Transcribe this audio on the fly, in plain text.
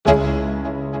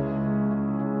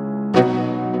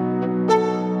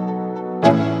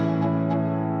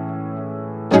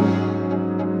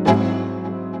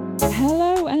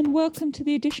and welcome to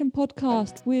the Edition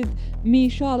podcast with me,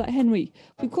 Charlotte Henry.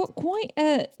 We've got quite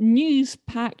a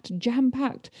news-packed,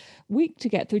 jam-packed week to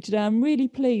get through today. I'm really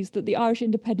pleased that the Irish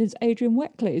Independent's Adrian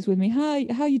Weckler is with me. How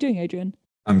are you doing, Adrian?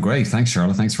 I'm great. Thanks,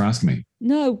 Charlotte. Thanks for asking me.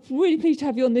 No, really pleased to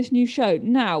have you on this new show.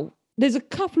 Now, there's a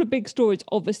couple of big stories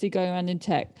obviously going around in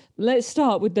tech. Let's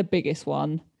start with the biggest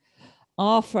one.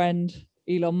 Our friend,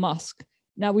 Elon Musk.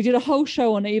 Now, we did a whole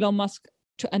show on Elon Musk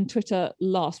and Twitter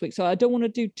last week, so I don't want to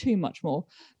do too much more,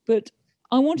 but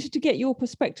I wanted to get your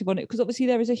perspective on it because obviously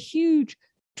there is a huge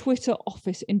Twitter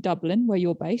office in Dublin where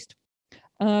you're based.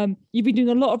 You've been doing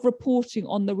a lot of reporting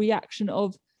on the reaction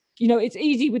of, it's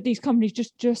easy with these companies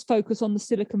just focus on the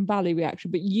Silicon Valley reaction,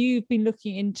 but you've been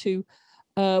looking into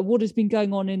what has been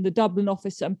going on in the Dublin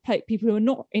office and people who are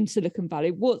not in Silicon Valley.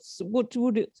 What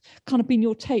would it kind of been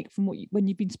your take from when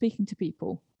you've been speaking to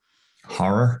people?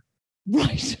 Horror.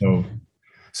 Right.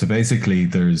 So basically,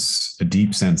 there's a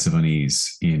deep sense of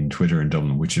unease in Twitter in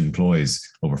Dublin, which employs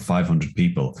over 500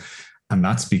 people. And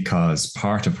that's because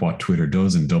part of what Twitter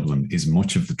does in Dublin is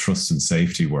much of the trust and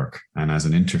safety work. And as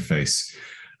an interface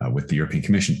with the European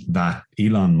Commission, that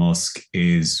Elon Musk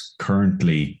is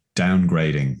currently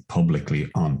downgrading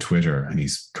publicly on Twitter. And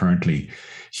he's currently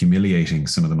humiliating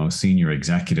some of the most senior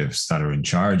executives that are in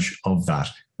charge of that.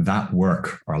 That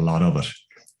work, or a lot of it,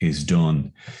 is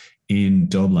done in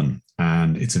Dublin.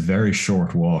 And it's a very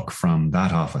short walk from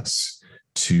that office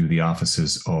to the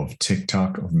offices of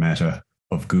TikTok, of Meta,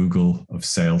 of Google, of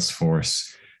Salesforce,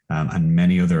 and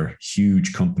many other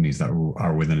huge companies that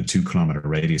are within a 2-kilometer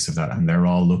radius of that. And they're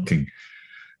all looking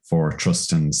for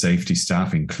trust and safety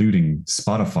staff, including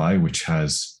Spotify, which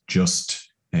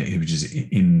is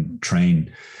in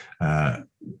train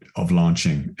of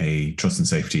launching a trust and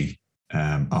safety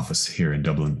office here in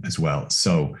Dublin as well.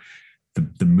 So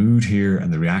the mood here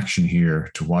and the reaction here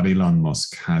to what Elon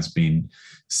Musk has been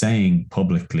saying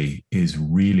publicly is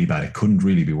really bad. It couldn't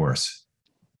really be worse.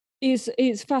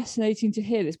 It's fascinating to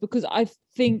hear this because I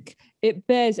think it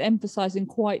bears emphasising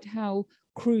quite how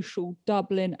crucial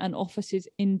Dublin and offices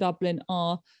in Dublin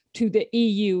are to the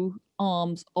EU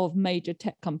arms of major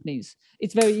tech companies.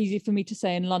 It's very easy for me to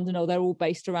say in London, they're all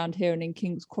based around here and in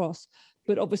King's Cross,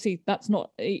 but obviously that's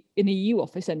not an EU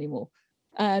office anymore.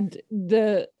 And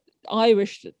the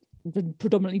Irish,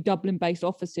 predominantly Dublin-based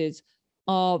offices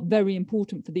are very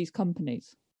important for these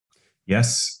companies.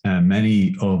 Yes,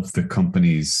 many of the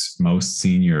company's most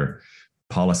senior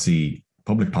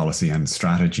public policy and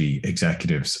strategy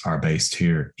executives are based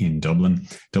here in Dublin.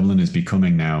 Dublin is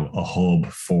becoming now a hub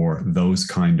for those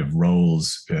kind of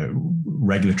roles,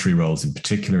 regulatory roles in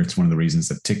particular. It's one of the reasons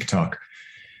that TikTok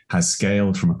has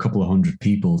scaled from a couple of hundred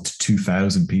people to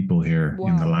 2,000 people here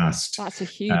in the last that's a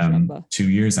huge number. 2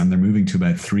 years, and they're moving to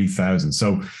about 3,000.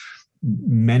 So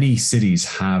many cities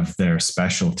have their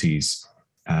specialties.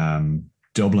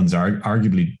 Dublin's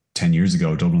arguably 10 years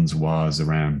ago, Dublin's was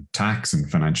around tax and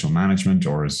financial management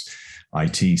or as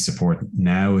IT support.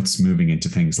 Now it's moving into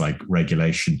things like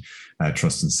regulation,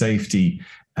 trust and safety.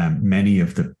 Many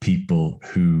of the people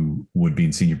who would be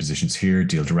in senior positions here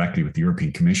deal directly with the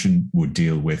European Commission, would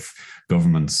deal with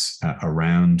governments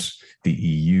around the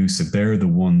EU. So they're the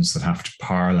ones that have to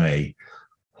parlay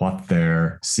what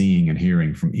they're seeing and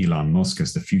hearing from Elon Musk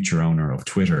as the future owner of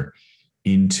Twitter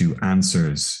into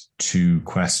answers to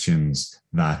questions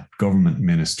that government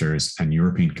ministers and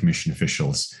European Commission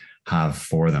officials have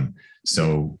for them.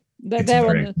 So they're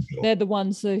the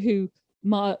ones who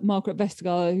Margaret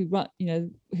Vestager,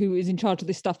 who is in charge of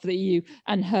this stuff for the EU,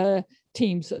 and her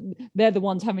teams, they're the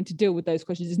ones having to deal with those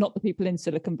questions. It's not the people in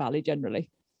Silicon Valley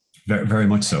generally. Very, very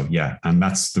much so, yeah. And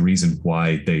that's the reason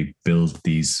why they build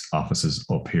these offices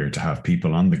up here, to have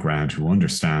people on the ground who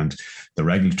understand the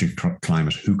regulatory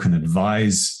climate, who can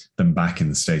advise them back in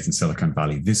the States in Silicon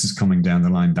Valley. This is coming down the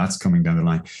line. That's coming down the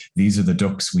line. These are the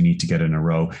ducks we need to get in a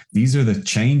row. These are the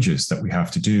changes that we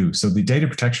have to do. So the Data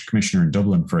Protection Commissioner in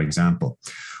Dublin, for example,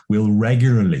 will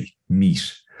regularly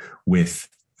meet with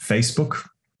Facebook,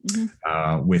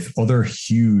 with other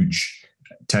huge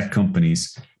tech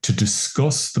companies to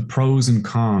discuss the pros and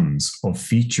cons of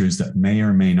features that may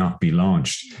or may not be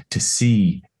launched, to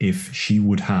see if she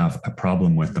would have a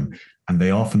problem with them. And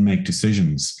they often make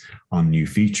decisions on new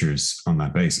features on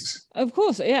that basis. Of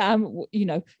course, yeah.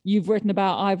 You've written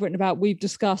about, I've written about, we've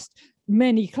discussed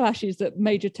many clashes that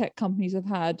major tech companies have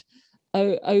had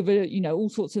over, all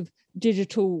sorts of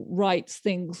digital rights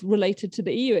things related to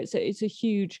the EU. It's a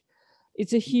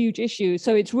huge issue.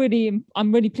 So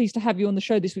I'm really pleased to have you on the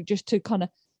show this week, just to kind of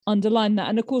underline that.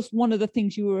 And of course, one of the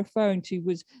things you were referring to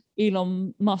was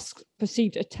Elon Musk's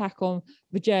perceived attack on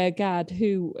Vijaya Gadde,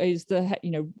 who is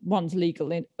runs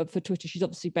legal for Twitter. She's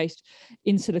obviously based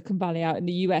in Silicon Valley out in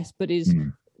the US, but is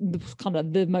kind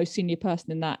of the most senior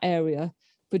person in that area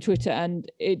for Twitter. And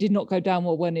it did not go down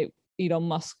well when Elon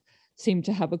Musk seemed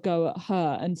to have a go at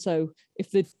her. And so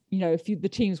if the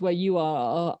teams where you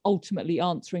are ultimately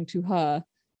answering to her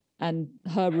and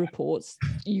her reports,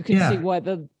 you can see where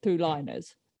the through line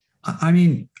is. I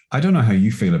mean, I don't know how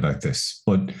you feel about this,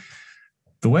 but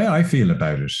the way I feel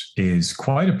about it is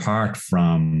quite apart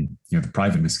from the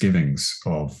private misgivings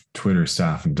of Twitter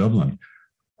staff in Dublin.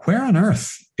 Where on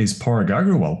earth is Parag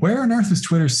Agrawal? Where on earth is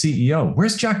Twitter's CEO?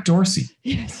 Where's Jack Dorsey?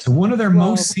 Yes. So one of their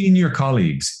most senior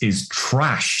colleagues is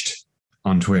trashed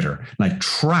on Twitter, like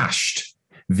trashed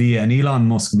via an Elon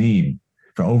Musk meme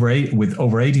with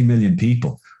over 80 million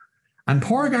people. And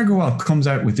Parag Agrawal comes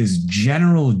out with this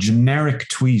generic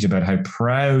tweet about how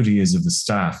proud he is of the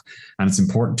staff and it's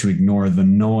important to ignore the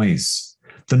noise.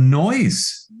 The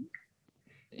noise.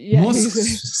 Yeah, Musk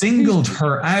singled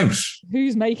her out.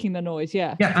 Who's making the noise?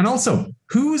 Yeah. Yeah. And also,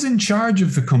 who's in charge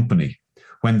of the company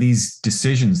when these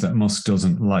decisions that Musk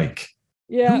doesn't like?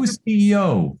 Yeah. Who was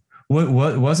CEO?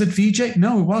 Was it VJ?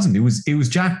 No, it wasn't. It was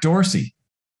Jack Dorsey.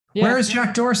 Yeah. Where is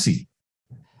Jack Dorsey?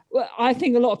 Well, I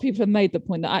think a lot of people have made the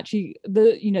point that actually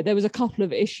there was a couple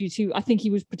of issues. I think he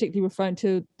was particularly referring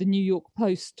to the New York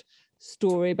Post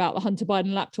story about the Hunter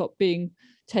Biden laptop being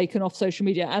taken off social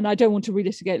media. And I don't want to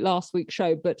relitigate last week's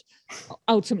show, but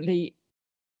ultimately,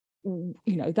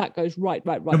 that goes right.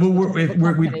 No, but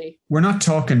we're not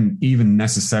talking even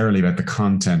necessarily about the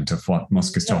content of what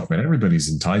Musk is talking about. Everybody's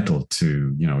entitled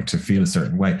to, to feel a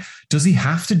certain way. Does he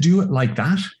have to do it like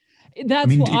that?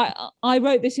 That's I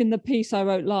wrote this in the piece I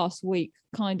wrote last week.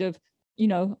 Kind of,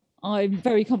 I'm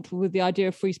very comfortable with the idea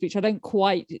of free speech. I don't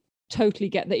quite totally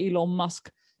get the Elon Musk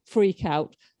freak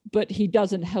out, but he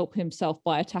doesn't help himself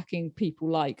by attacking people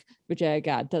like Vijaya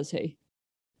Gadde, does he?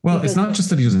 Well, it's not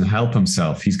just that he doesn't help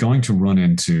himself. He's going to run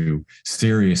into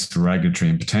serious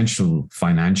regulatory and potential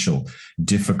financial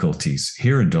difficulties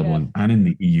here in Dublin and in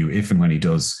the EU if and when he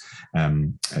does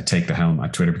take the helm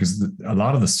at Twitter, because a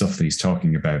lot of the stuff that he's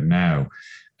talking about now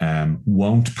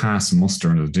won't pass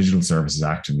muster under the Digital Services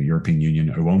Act in the European Union.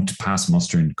 It won't pass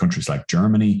muster in countries like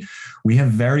Germany. We have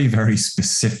very, very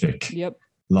specific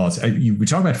laws. We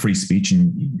talk about free speech,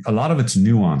 and a lot of it's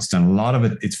nuanced, and a lot of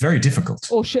it's very difficult.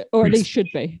 Or at least should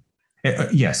be.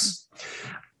 Yes.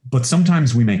 But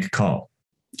sometimes we make a call.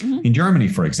 Mm-hmm. In Germany,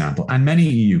 for example, and many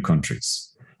EU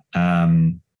countries,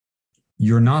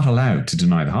 you're not allowed to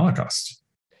deny the Holocaust.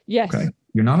 Yes. Okay?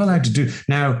 You're not allowed to do.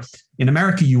 Now, in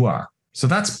America, you are. So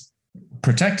that's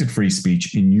protected free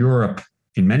speech. In Europe,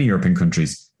 in many European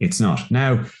countries, it's not.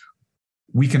 Now,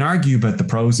 we can argue about the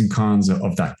pros and cons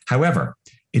of that. However,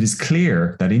 it is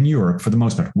clear that in Europe, for the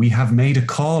most part, we have made a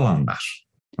call on that.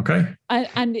 Okay?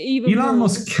 And even Elon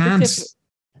Musk can't.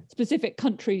 Specific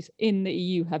countries in the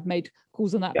EU have made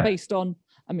calls on that based on,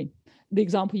 the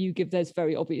example you give, there's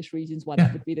very obvious reasons why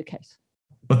that would be the case.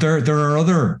 But there are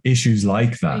other issues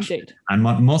like that. Indeed. And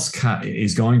what Musk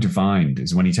is going to find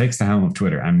is when he takes the helm of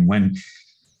Twitter and when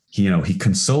he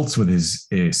consults with his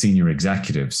senior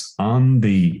executives on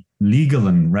the legal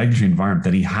and regulatory environment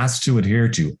that he has to adhere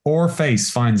to or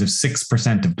face fines of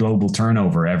 6% of global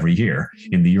turnover every year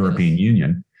in the European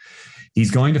Union,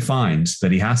 he's going to find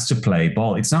that he has to play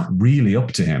ball. It's not really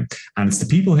up to him. And it's the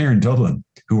people here in Dublin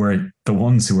who are the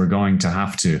ones who are going to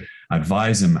have to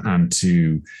advise him and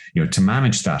to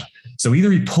manage that. So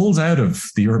either he pulls out of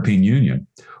the European Union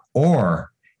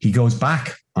or he goes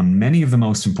back on many of the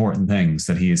most important things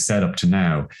that he has set up to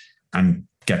now and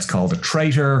gets called a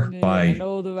traitor by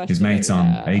his mates on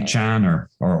 8chan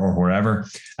or wherever.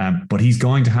 But he's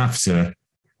going to have to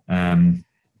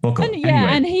buckle.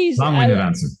 And he's long-winded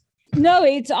answer. No,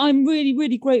 I'm really,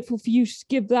 really grateful for you to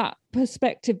give that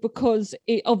perspective, because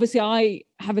obviously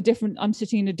I'm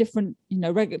sitting in a different,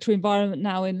 regulatory environment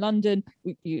now in London.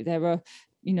 There are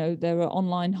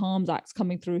online harms acts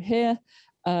coming through here.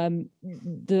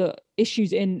 The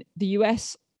issues in the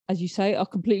US, as you say, are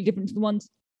completely different to the ones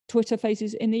Twitter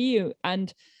faces in the EU.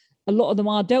 And a lot of them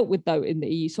are dealt with, though, in the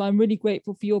EU. So I'm really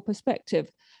grateful for your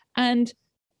perspective. And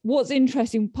what's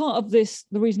interesting, part of this,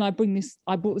 the reason I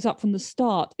brought this up from the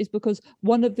start, is because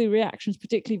one of the reactions,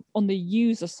 particularly on the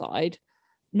user side,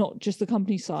 not just the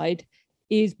company side,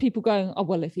 is people going, oh,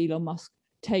 well, if Elon Musk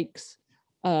takes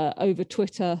over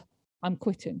Twitter, I'm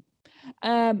quitting.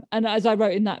 And as I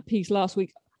wrote in that piece last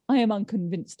week, I am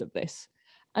unconvinced of this.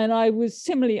 And I was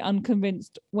similarly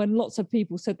unconvinced when lots of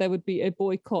people said there would be a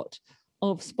boycott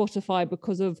of Spotify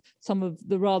because of some of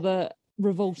the rather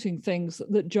revolting things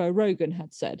that Joe Rogan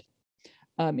had said,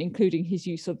 including his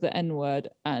use of the N-word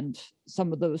and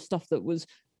some of the stuff that was,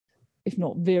 if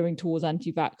not veering towards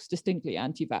anti-vax, distinctly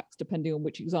anti-vax, depending on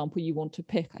which example you want to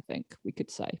pick, I think we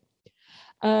could say.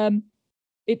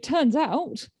 It turns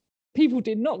out people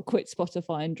did not quit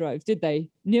Spotify in droves, did they?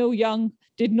 Neil Young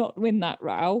did not win that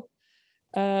row.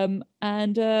 And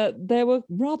there were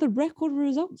rather record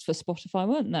results for Spotify,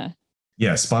 weren't there?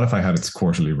 Yeah, Spotify had its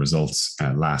quarterly results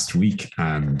last week,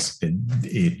 and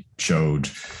it showed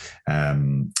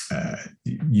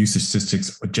usage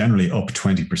statistics generally up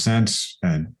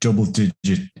 20%,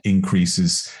 double-digit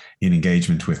increases in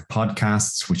engagement with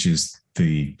podcasts, which is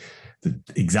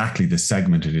exactly the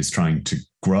segment it is trying to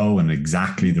grow, and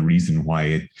exactly the reason why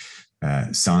it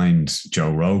signed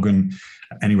Joe Rogan.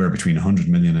 Anywhere between $100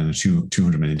 million and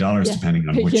 $200 million, depending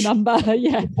on which number,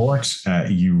 report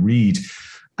you read.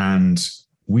 And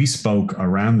we spoke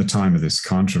around the time of this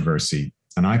controversy,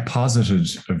 and I posited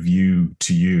a view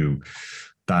to you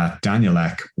that Daniel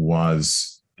Ek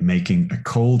was making a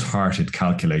cold-hearted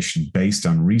calculation based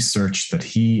on research that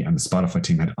he and the Spotify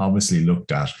team had obviously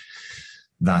looked at,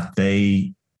 that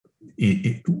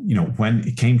when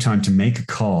it came time to make a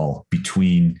call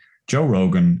between Joe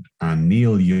Rogan and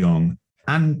Neil Young,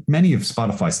 and many of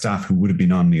Spotify staff who would have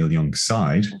been on Neil Young's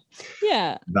side,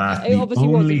 that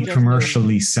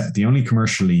the only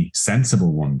commercially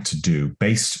sensible one to do,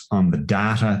 based on the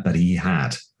data that he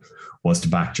had, was to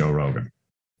back Joe Rogan.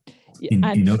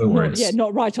 In other words,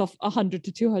 not write off $100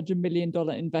 to $200 million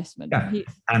investment. Yeah,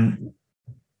 and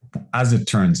as it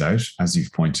turns out, as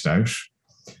you've pointed out,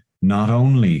 not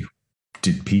only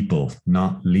did people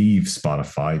not leave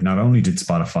Spotify, not only did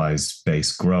Spotify's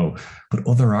base grow, but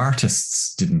other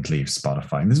artists didn't leave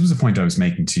Spotify. And this was a point I was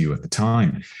making to you at the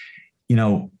time.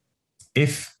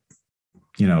 If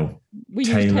we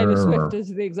Taylor Swift as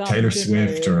the example. Taylor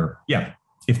Swift,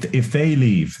 if they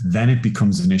leave, then it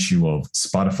becomes an issue of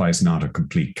Spotify is not a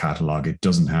complete catalog. It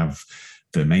doesn't have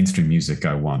the mainstream music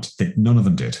I want. None of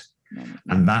them did.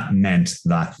 And that meant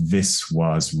that this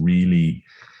was really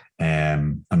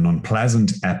an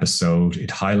unpleasant episode. It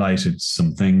highlighted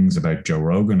some things about Joe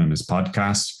Rogan and his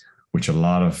podcast, which a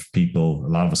lot of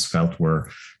us felt were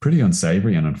pretty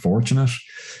unsavory and unfortunate.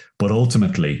 But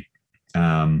ultimately,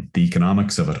 the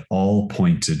economics of it all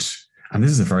pointed, and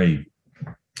this is a very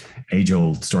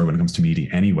age-old story when it comes to media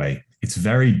anyway, it's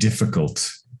very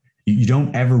difficult. You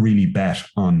don't ever really bet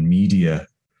on media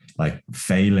like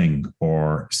failing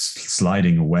or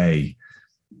sliding away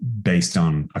based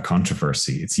on a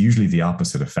controversy. It's usually the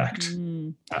opposite effect.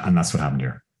 And that's what happened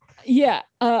here. Yeah,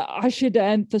 I should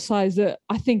emphasize that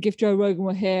I think if Joe Rogan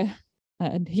were here,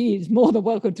 and he is more than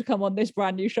welcome to come on this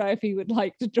brand new show if he would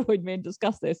like to join me and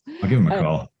discuss this. I'll give him a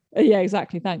call. Yeah,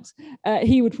 exactly. Thanks.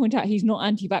 He would point out he's not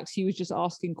anti-vax. He was just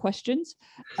asking questions.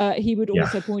 He would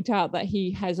also point out that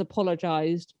he has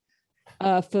apologized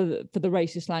for the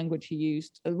racist language he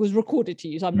used. It was recorded to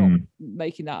use. I'm not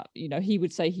making that. He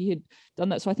would say he had done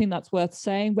that. So I think that's worth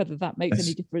saying. Whether that makes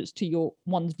any difference to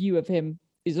one's view of him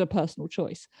is a personal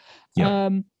choice. Yeah.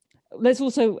 Let's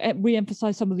also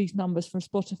re-emphasize some of these numbers from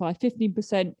Spotify.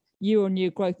 15%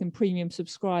 year-on-year growth in premium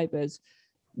subscribers,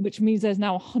 which means there's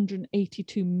now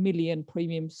 182 million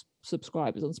premium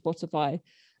subscribers on Spotify.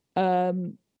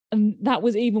 And that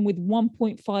was even with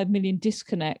 1.5 million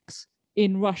disconnects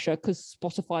in Russia because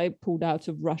Spotify pulled out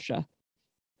of Russia.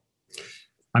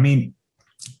 I mean,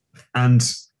 and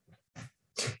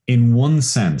in one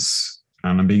sense,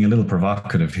 and I'm being a little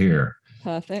provocative here.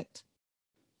 Perfect.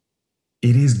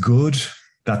 It is good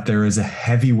that there is a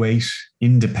heavyweight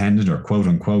independent or quote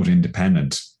unquote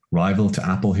independent rival to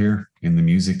Apple here in the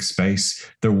music space.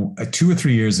 There, 2 or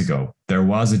 3 years ago, there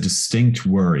was a distinct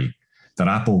worry that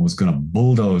Apple was going to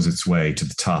bulldoze its way to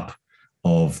the top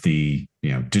of the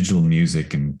digital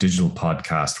music and digital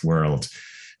podcast world,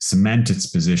 cement its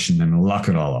position and lock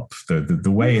it all up the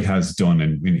way it has done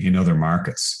in other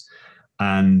markets.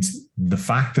 And the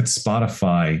fact that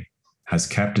Spotify has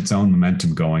kept its own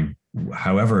momentum going,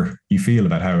 however you feel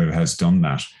about how it has done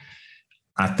that,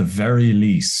 at the very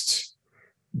least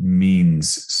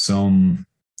means some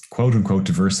quote unquote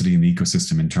diversity in the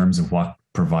ecosystem in terms of what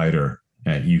provider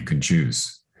you can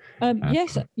choose.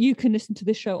 Yes, you can listen to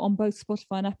this show on both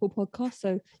Spotify and Apple Podcasts.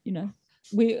 So,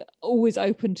 we're always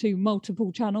open to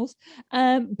multiple channels.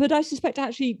 But I suspect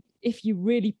actually, if you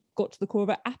really got to the core of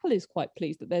it, Apple is quite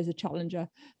pleased that there's a challenger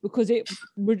because it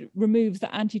removes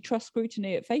the antitrust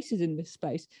scrutiny it faces in this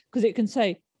space. Because it can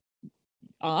say,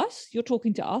 us? You're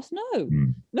talking to us? No.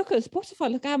 Look at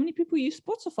Spotify. Look how many people use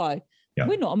Spotify. Yeah.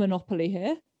 We're not a monopoly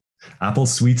here.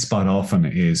 Apple's sweet spot often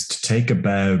is to take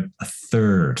about a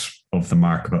third of the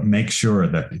market, but make sure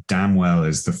that it damn well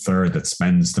is the third that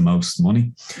spends the most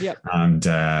money, Yep. and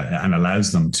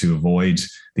allows them to avoid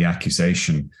the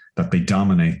accusation that they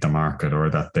dominate the market or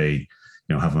that they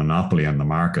have a monopoly on the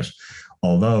market.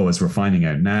 Although, as we're finding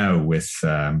out now with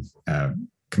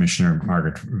Commissioner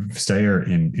Margaret Vestager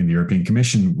in the European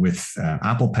Commission, with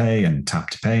Apple Pay and Tap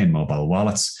to Pay and mobile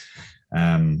wallets,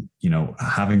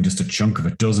 having just a chunk of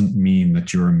it doesn't mean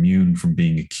that you're immune from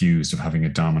being accused of having a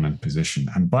dominant position.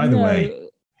 And by the way,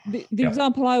 the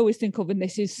example I always think of in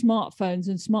this is smartphones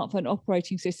and smartphone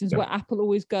operating systems, where Apple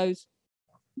always goes,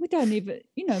 we don't even,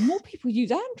 more people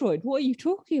use Android. What are you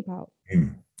talking about?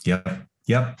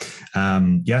 Yep.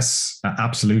 Yes,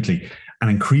 absolutely. And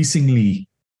increasingly,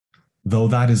 though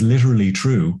that is literally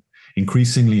true,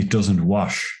 increasingly it doesn't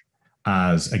wash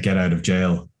as a get out of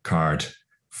jail card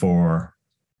for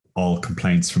all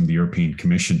complaints from the European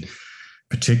Commission,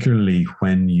 particularly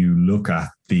when you look at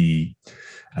the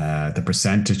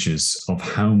percentages of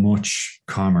how much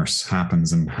commerce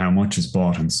happens and how much is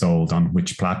bought and sold on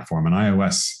which platform. And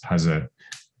iOS has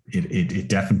it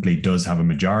definitely does have a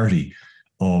majority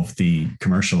of the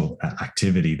commercial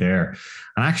activity there.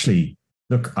 And actually,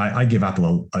 look, I give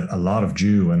Apple a lot of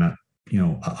due and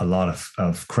a lot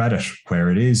of credit where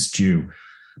it is due.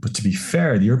 But to be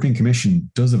fair, the European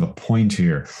Commission does have a point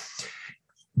here.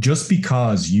 Just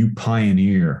because you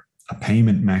pioneer a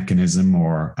payment mechanism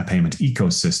or a payment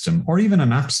ecosystem or even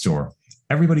an app store,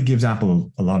 everybody gives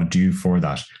Apple a lot of due for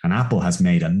that. And Apple has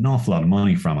made an awful lot of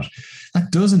money from it.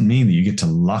 That doesn't mean that you get to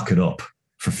lock it up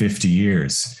for 50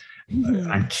 years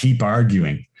and keep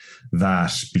arguing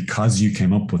that because you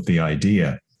came up with the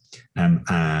idea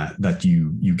that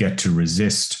you get to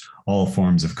resist all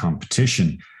forms of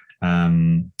competition.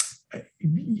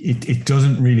 It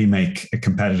doesn't really make a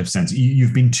competitive sense.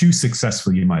 You've been too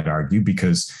successful, you might argue,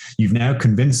 because you've now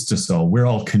convinced us all, we're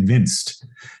all convinced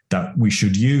that we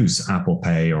should use Apple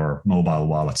Pay or mobile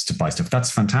wallets to buy stuff.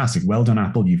 That's fantastic. Well done,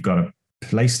 Apple. You've got a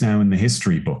place now in the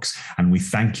history books, and we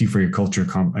thank you for your culture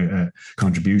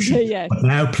contribution. Yeah. But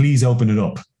now please open it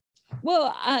up.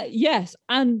 Well, yes.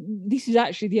 And this is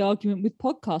actually the argument with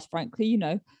podcasts, frankly,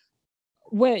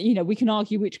 where, we can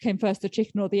argue which came first, the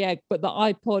chicken or the egg, but the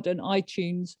iPod and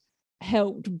iTunes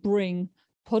helped bring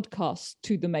podcasts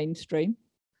to the mainstream.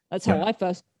 That's how I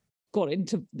first got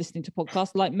into listening to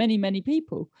podcasts, like many, many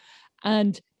people.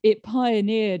 And it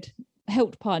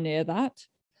helped pioneer that,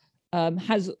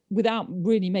 has, without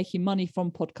really making money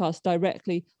from podcasts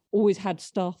directly, always had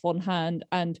staff on hand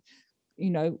and,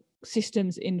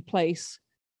 systems in place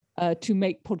to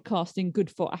make podcasting good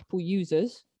for Apple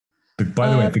users.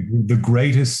 By the way, the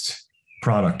greatest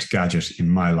product gadget in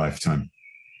my lifetime.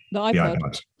 The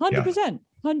iPod. 100%.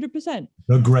 100%.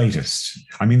 The greatest.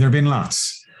 I mean, there have been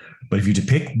lots, but if you to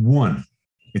pick one,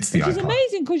 it's the iPod. Which is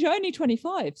amazing because you're only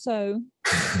 25, so...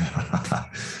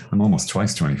 I'm almost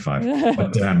twice 25.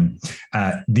 But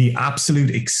the absolute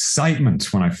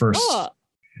excitement when I first...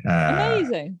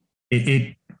 amazing.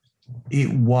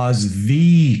 It was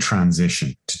the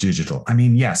transition to digital. I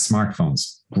mean, yes,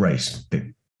 smartphones, great.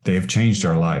 They have changed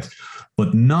our lives,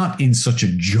 but not in such a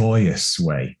joyous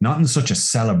way, not in such a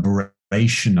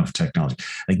celebration of technology.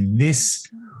 Like this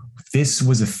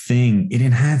was a thing. It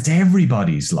enhanced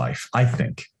everybody's life, I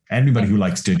think. Anybody who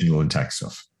likes digital and tech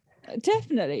stuff.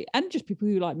 Definitely. And just people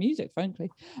who like music,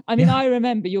 frankly. I mean, I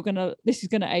remember this is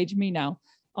going to age me now.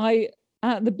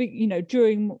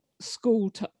 During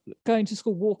school, going to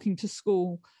school, walking to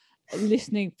school,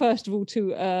 listening, first of all,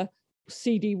 to a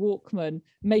CD Walkman,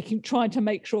 trying to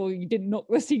make sure you didn't knock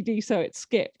the CD so it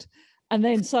skipped, and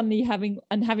then suddenly having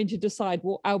to decide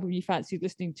what album you fancied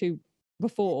listening to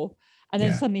before, and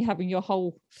then suddenly having your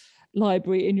whole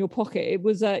library in your pocket. It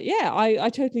was I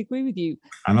totally agree with you.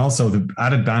 And also the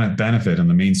added benefit on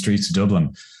the main streets of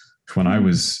Dublin, when I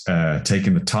was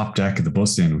taking the top deck of the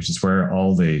bus in, which is where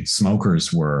all the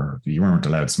smokers were. You weren't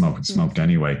allowed to smoke, and smoked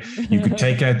anyway. You could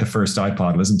take out the first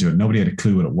iPod, listen to it. Nobody had a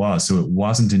clue what it was, so it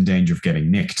wasn't in danger of getting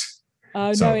nicked.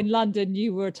 Oh, no, in London,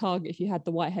 you were a target if you had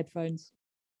the white headphones.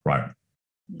 Right.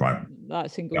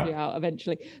 That singled you out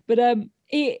eventually. But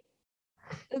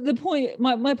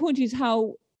my point is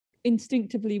how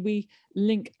instinctively we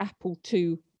link Apple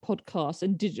to podcasts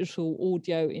and digital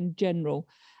audio in general.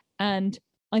 And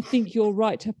I think you're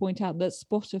right to point out that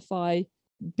Spotify,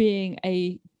 being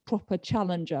a proper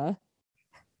challenger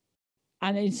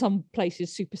and in some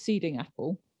places superseding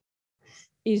Apple,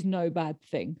 is no bad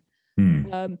thing.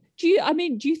 Do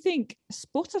you think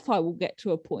Spotify will get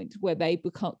to a point where they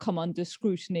come under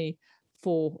scrutiny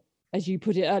for, as you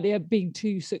put it earlier, being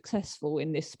too successful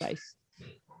in this space?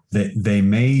 They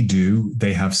may do.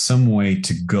 They have some way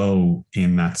to go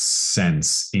in that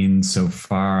sense,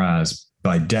 insofar as,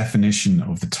 by definition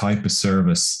of the type of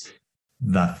service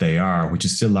that they are, which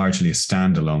is still largely a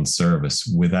standalone service,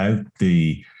 without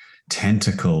the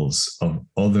tentacles of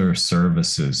other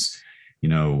services,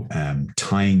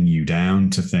 tying you down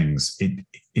to things,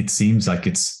 it seems like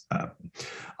it's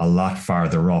a lot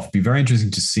farther off. Be very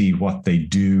interesting to see what they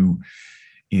do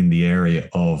in the area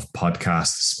of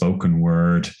podcast, spoken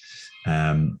word,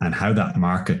 and how that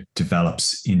market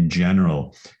develops in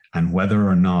general, and whether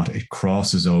or not it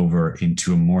crosses over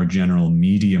into a more general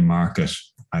media market.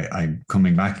 I'm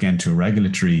coming back again to a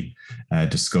regulatory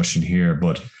discussion here,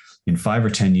 but in 5 or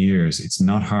 10 years, it's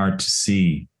not hard to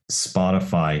see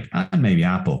Spotify and maybe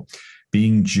Apple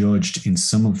being judged in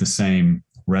some of the same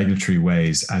regulatory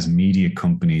ways as media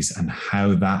companies, and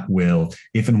how that will,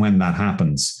 if and when that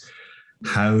happens,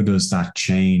 how does that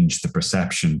change the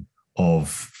perception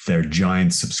of their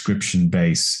giant subscription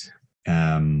base?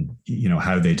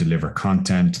 How they deliver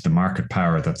content, the market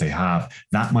power that they have.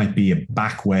 That might be a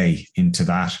back way into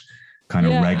that kind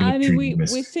of regulatory.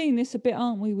 We're seeing this a bit,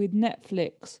 aren't we, with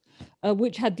Netflix,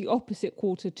 which had the opposite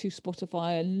quarter to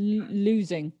Spotify, and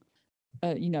losing,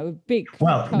 a big.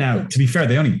 Well, now, to be fair,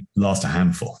 they only lost a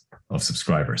handful of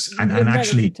subscribers, and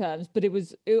actually terms, but it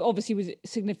obviously was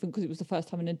significant because it was the first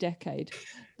time in a decade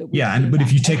that but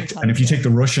if you take the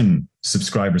Russian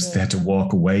subscribers they had to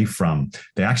walk away from,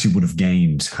 they actually would have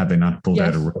gained had they not pulled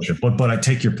out of Russia. But I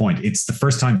take your point. It's the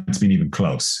first time it's been even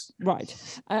close, right?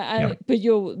 But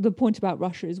the point about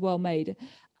Russia is well made.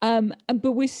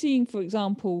 But we're seeing, for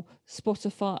example,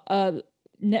 Spotify,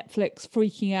 Netflix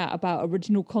freaking out about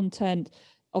original content.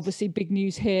 Obviously, big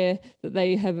news here that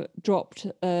they have dropped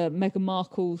Meghan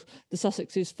Markle's The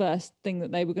Sussexes' first thing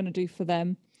that they were going to do for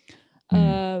them.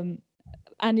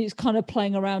 And it's kind of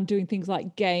playing around doing things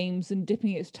like games and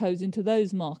dipping its toes into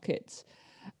those markets.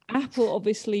 Apple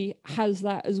obviously has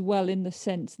that as well, in the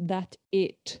sense that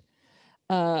it,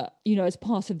 as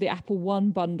part of the Apple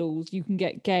One bundles, you can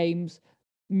get games,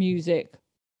 music,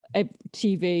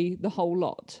 TV, the whole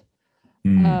lot.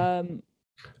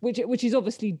 Which is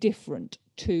obviously different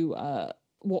to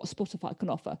what Spotify can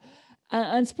offer.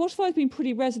 And Spotify's been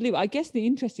pretty resolute. I guess the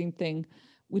interesting thing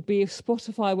would be if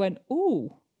Spotify went,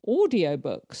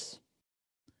 audiobooks.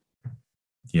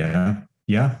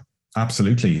 Yeah,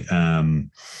 absolutely.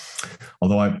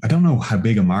 Although I don't know how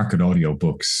big a market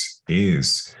audiobooks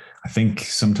is. I think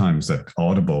sometimes that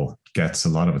Audible gets a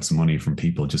lot of its money from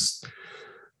people just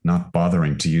not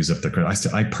bothering to use up the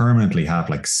credit. I permanently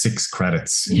have like 6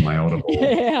 credits in my Audible.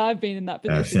 I've been in that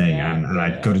position. And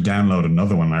I go to download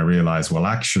another one. And I realize, well,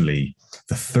 actually,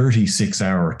 the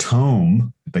 36-hour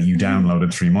tome that you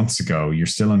downloaded 3 months ago, you're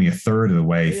still only a third of the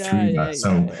way through that.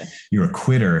 So you're a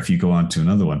quitter if you go on to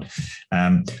another one.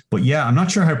 But I'm not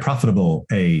sure how profitable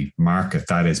a market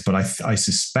that is. But I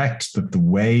suspect that the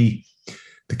way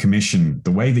the Commission,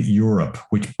 the way that Europe,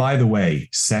 which, by the way,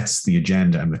 sets the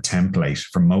agenda and the template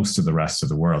for most of the rest of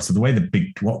the world. So the way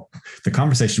the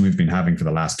conversation we've been having for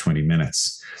the last 20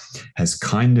 minutes has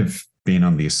kind of been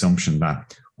on the assumption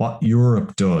that what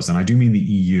Europe does, and I do mean the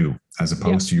EU as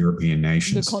opposed to European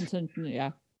nations. The continent,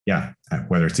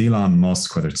 whether it's Elon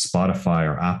Musk, whether it's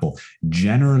Spotify or Apple,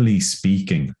 generally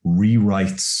speaking,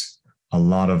 rewrites a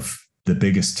lot of the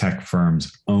biggest tech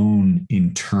firms' own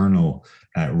internal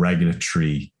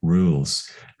regulatory rules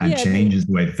and changes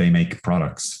the way that they make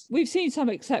products. We've seen some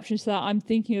exceptions to that. I'm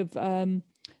thinking of the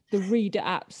Reader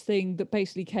apps thing that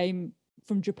basically came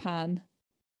from Japan.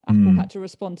 Apple had to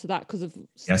respond to that because of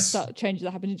changes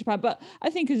that happened in Japan. But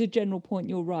I think as a general point,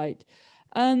 you're right.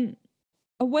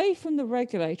 Away from the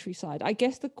regulatory side, I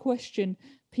guess the question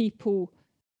people,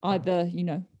 either,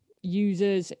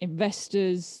 users,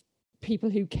 investors, people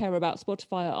who care about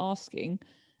Spotify are asking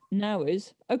now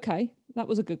is, okay, that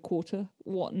was a good quarter.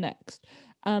 What next?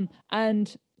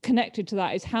 And connected to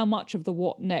that is how much of the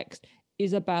what next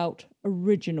is about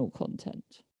original content.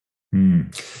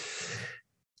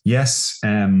 Yes,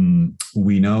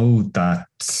 we know that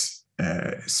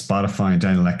Spotify and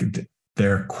Daniel Ek,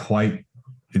 they're quite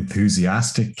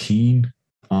enthusiastic, keen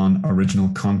on original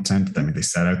content. I mean, they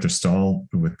set out their stall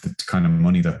with the kind of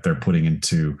money that they're putting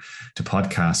into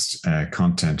podcast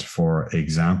content, for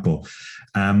example.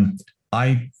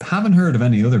 I haven't heard of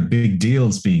any other big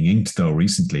deals being inked, though,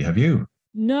 recently. Have you?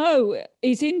 No,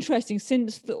 it's interesting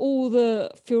since all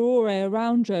the furore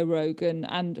around Joe Rogan,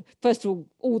 and first of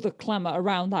all the clamour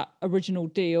around that original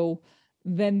deal,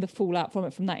 then the fallout from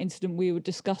it, from that incident we were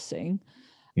discussing.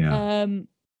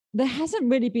 There hasn't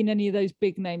really been any of those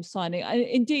big names signing.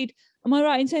 Indeed, am I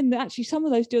right in saying that actually some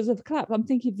of those deals have collapsed? I'm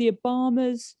thinking of the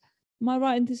Obamas, Am I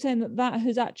right in saying that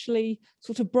has actually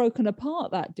sort of broken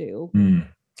apart that deal?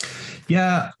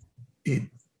 Yeah,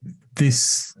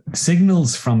 this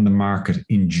signals from the market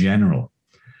in general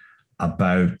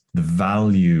about the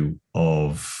value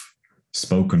of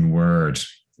spoken word.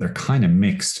 They're kind of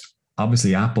mixed.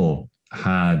 Obviously, Apple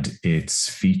had its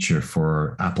feature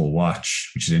for Apple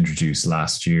Watch, which was introduced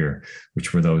last year,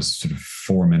 which were those sort of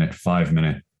 4-minute,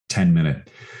 5-minute, 10-minute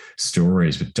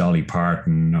stories with Dolly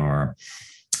Parton or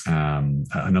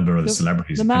a number of other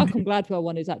celebrities. The Malcolm Gladwell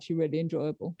one is actually really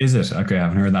enjoyable. Is it? Okay, I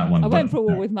haven't heard that one. I went for a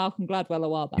walk with Malcolm Gladwell a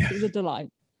while back. It was a delight.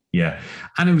 Yeah.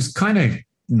 And it was kind of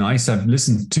nice. I've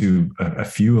listened to a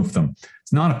few of them.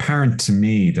 It's not apparent to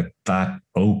me that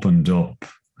opened up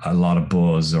a lot of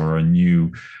buzz or a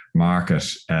new market.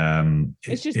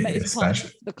 It's part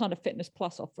of the kind of Fitness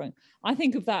Plus offering. I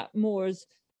think of that more as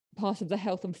part of the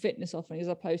health and fitness offering as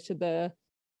opposed to the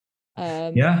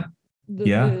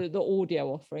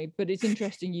audio offering. But it's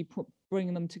interesting you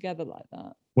bring them together like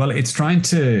that. Well, it's trying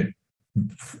to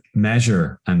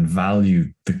measure and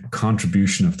value the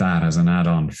contribution of that as an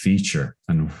add-on feature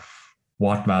and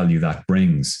what value that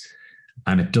brings.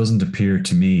 And it doesn't appear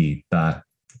to me that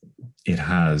it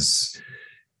has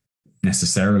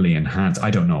necessarily enhanced. I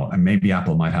don't know. And maybe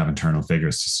Apple might have internal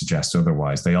figures to suggest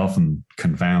otherwise. They often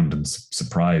confound and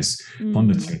surprise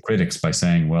pundits and critics by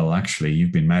saying, well, actually,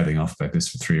 you've been mouthing off about this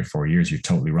for 3 or 4 years. You're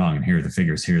totally wrong. And here are the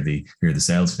figures. Here are the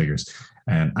sales figures.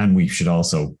 And we should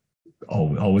also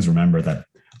always remember that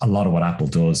a lot of what Apple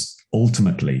does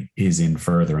ultimately is in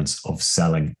furtherance of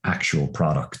selling actual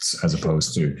products as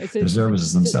opposed to the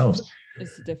services themselves.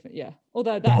 It's different, yeah.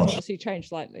 Although that's obviously changed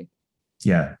slightly.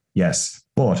 Yeah, yes.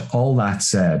 But all that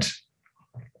said,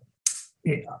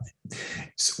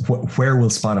 where will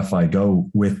Spotify go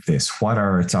with this? What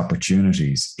are its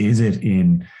opportunities? Is it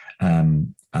in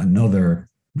another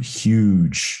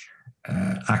huge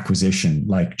acquisition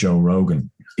like Joe Rogan?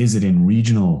 Is it in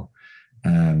regional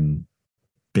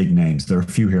big names? There are a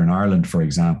few here in Ireland, for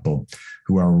example,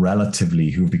 who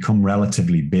have become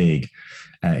relatively big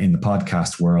in the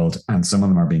podcast world, and some of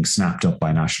them are being snapped up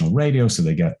by national radio, so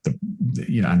they get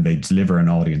and they deliver an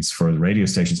audience for the radio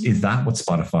stations. Is that what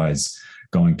Spotify's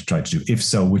going to try to do? If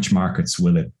so, which markets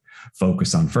will it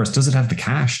focus on first? Does it have the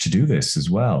cash to do this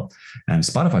as well? And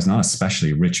Spotify's not an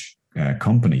especially rich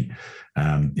company.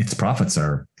 Its profits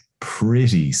are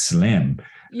pretty slim.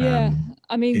 Yeah,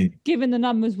 given the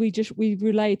numbers we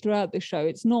relayed throughout the show,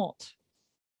 it's not,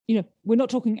 we're not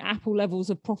talking Apple levels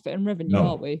of profit and revenue,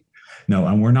 are we? No,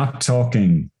 and we're not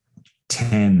talking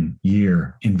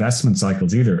 10-year investment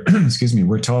cycles either. Excuse me,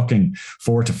 we're talking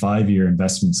 4 to 5 year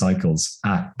investment cycles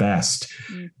at best.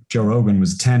 Joe Rogan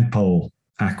was a tentpole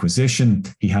acquisition.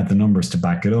 He had the numbers to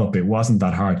back it up. It wasn't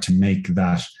that hard to make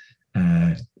that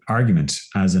argument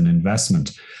as an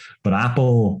investment. But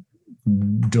Apple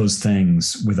does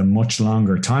things with a much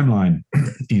longer timeline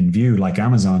in view, like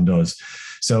Amazon does.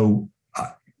 So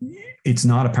it's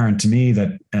not apparent to me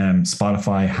that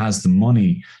Spotify has the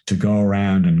money to go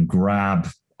around and grab,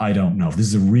 I don't know, this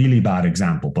is a really bad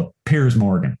example, but Piers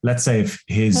Morgan. Let's say if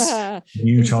his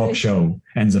new talk show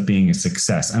ends up being a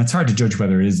success, and it's hard to judge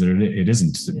whether it is or it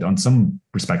isn't. Yeah. On some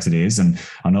respects it is, and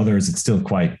on others it's still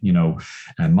quite,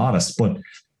 modest. But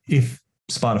if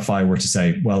Spotify were to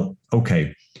say, well,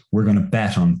 okay, we're going to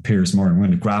bet on Piers Morgan, we're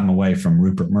going to grab him away from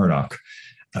Rupert Murdoch,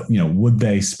 would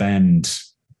they spend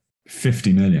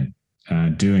 50 million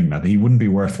doing that? He wouldn't be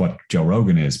worth what Joe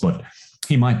Rogan is, but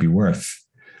he might be worth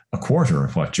a quarter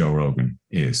of what Joe Rogan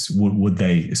is. Would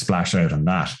they splash out on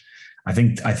that? I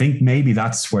think maybe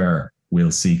that's where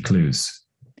we'll see clues.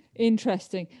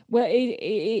 Interesting. Well,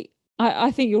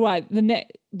 I think you're right.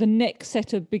 The next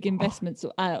set of big investments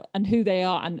and who they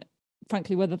are, and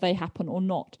frankly whether they happen or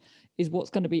not, is what's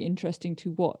going to be interesting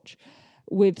to watch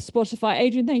with Spotify.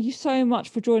 Adrian, thank you so much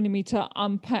for joining me to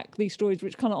unpack these stories,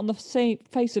 which kind of on the same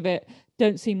face of it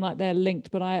don't seem like they're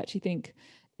linked, but I actually think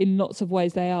in lots of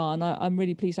ways they are. And I'm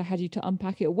really pleased I had you to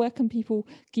unpack it. Where can people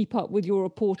keep up with your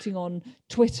reporting on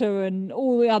Twitter and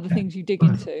all the other things you dig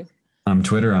into? I'm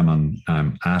Twitter. I'm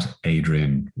at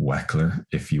Adrian Weckler.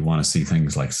 If you want to see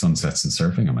things like sunsets and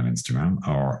surfing, I'm on Instagram,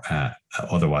 or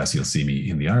otherwise you'll see me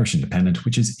in the Irish Independent,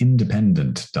 which is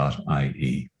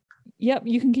independent.ie. Yep,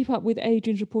 you can keep up with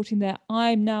Adrian's reporting there.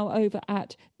 I'm now over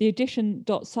at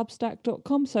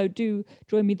theedition.substack.com, so do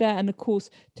join me there. And of course,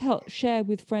 share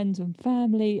with friends and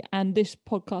family. And this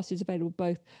podcast is available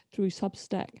both through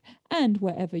Substack and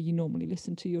wherever you normally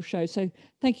listen to your show. So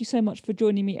thank you so much for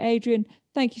joining me, Adrian.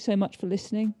 Thank you so much for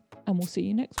listening, and we'll see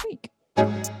you next week.